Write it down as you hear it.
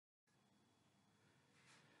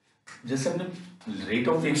जैसे हमने rate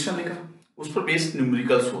of reaction लिखा, उस पर बेस्ड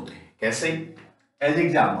न्यूमेरिकल्स होते हैं। कैसे? As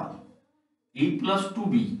example A plus to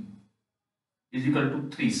be is equal to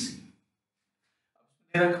 3c।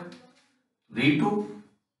 Rate of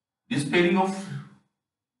despairing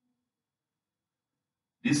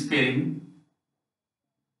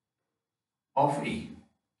of A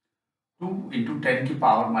 2 into 10 की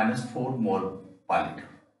पावर माइनस 4 मोल पर litre.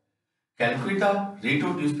 Calculate the rate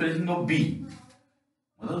of despairing of B,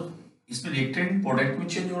 मतलब इसमें रिएक्टेंट प्रोडक्ट में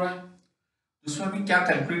चेंज हो रहा है, तो इसमें हमें क्या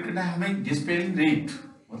कैलकुलेट करना है? हमें डिस्पेयरिंग रेट,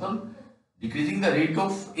 मतलब डिक्रीजिंग द रेट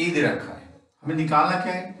ऑफ ए दे रखा है, हमें निकालना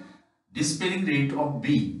क्या है? Despairing rate of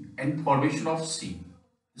B and formation of सी,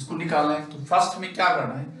 इसको निकालना है। तो फर्स्ट हमें क्या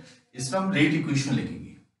करना है? इसमें हम रेट इक्वेशन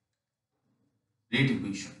लिखेंगे। रेट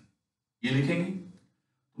इक्वेशन ये लिखेंगे,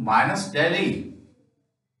 तो minus del A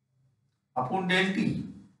upon del T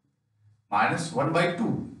minus 1/2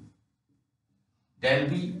 del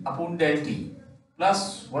B upon del T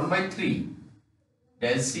plus 1/3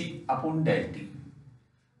 del C upon del T.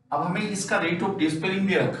 अब हमें इसका रेट ऑफ डिस्पेयरिंग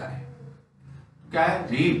दे रखा है, तो क्या है?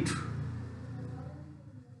 Rate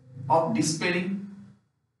of despairing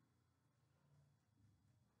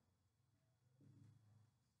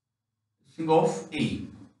of A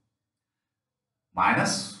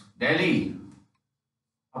minus del A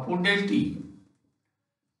upon del T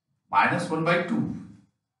minus 1/2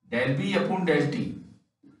 del B upon del T.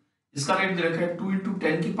 इसका rate दे रखा है 2 into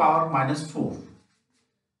 10 की power minus 4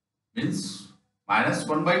 means minus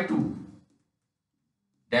 1/2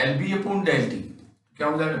 del B upon del T. क्या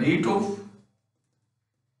हो जाएगा? Rate of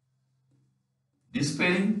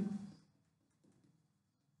despairing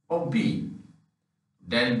of B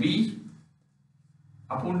del B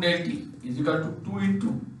upon del T is equal to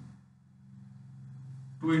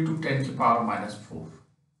 2 into 10 की power minus 4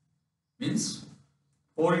 means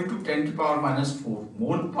 4 into 10 की power minus 4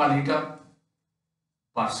 मोल पर litre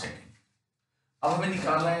पर second. अब हमें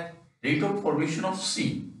निकालना है रेट ऑफ फॉर्मेशन ऑफ सी,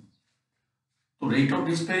 तो rate of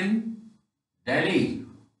despairing del A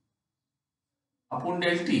upon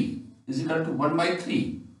del T is equal to 1/3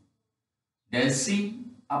 del C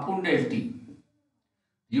upon del T.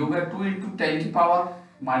 ये होगा 2 into 10 की पावर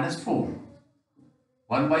माइनस 4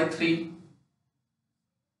 1/3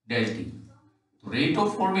 डेल टी। तो rate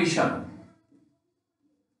of formation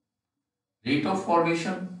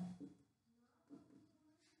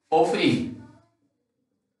of A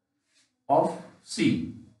of C,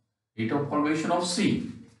 rate of formation of C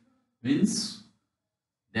means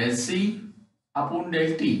del C upon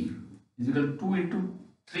del T is equal to 2 into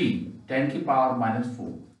 3 10 की power minus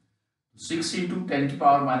 4 6 into 10 की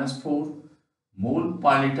power minus 4 मोल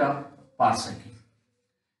पर litre पर second.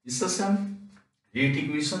 इस तरह से हम rate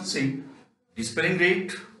equation से despairing rate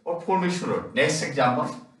और formation rate. Next example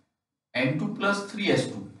N2 plus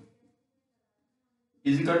 3S2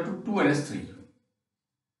 is equal to 2NS3।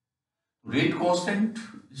 Rate constant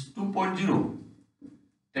is 2.0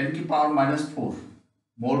 10 की पावर माइनस 4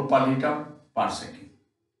 मोल पर लीटर पर second.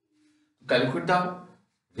 Calculate the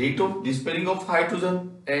rate of despairing of hydrogen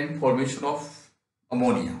and formation of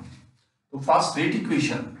ammonia. तो first rate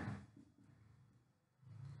equation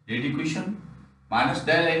minus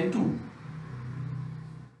del N2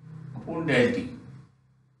 upon del T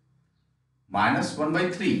minus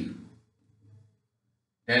 1/3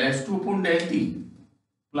 del S2 upon del T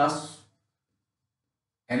plus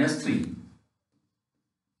NS3।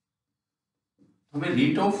 हमें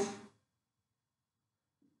rate of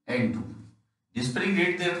N2 despairing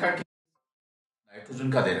rate दे रखा है,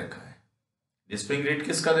 nitrogen का दे रखा है। Despairing rate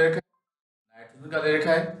किसका दे रखा है? नाइट्रोजन का दे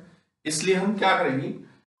रखा है। इसलिए हम क्या करेंगे?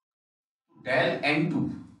 Del N2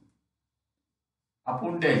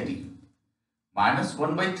 upon del T minus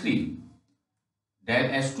 1/3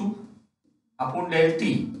 del S2 upon del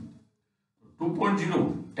T 2.0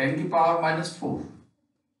 10 की power minus 4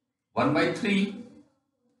 1/3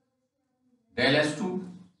 del S2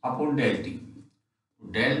 upon del T.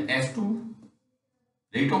 Del S2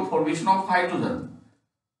 rate of formation of hydrogen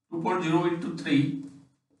 2.0 into 3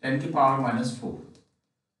 10 की पावर माइनस 4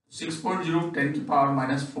 6.0 10 की पावर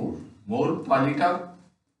माइनस 4 मोल पर लीटर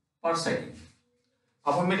पर second.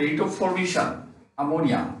 अब हमें rate of formation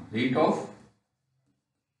ammonia, rate of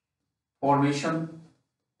formation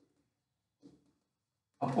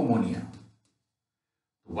of ammonia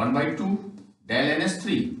 1/2 del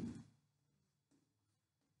NS3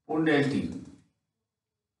 upon del T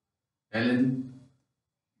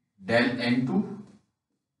del N2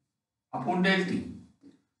 upon del T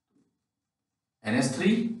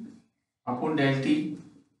NS3 upon del T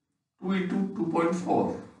 2 into 2.4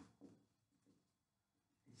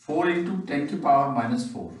 4 into 10 की power minus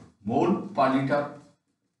 4 मोल पर litre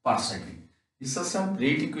पर second. इस तरह से हम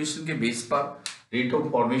रेट इक्वेशन के base पर rate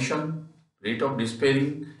of formation, rate of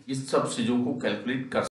despairing, इस सब चीजों को कैलकुलेट कर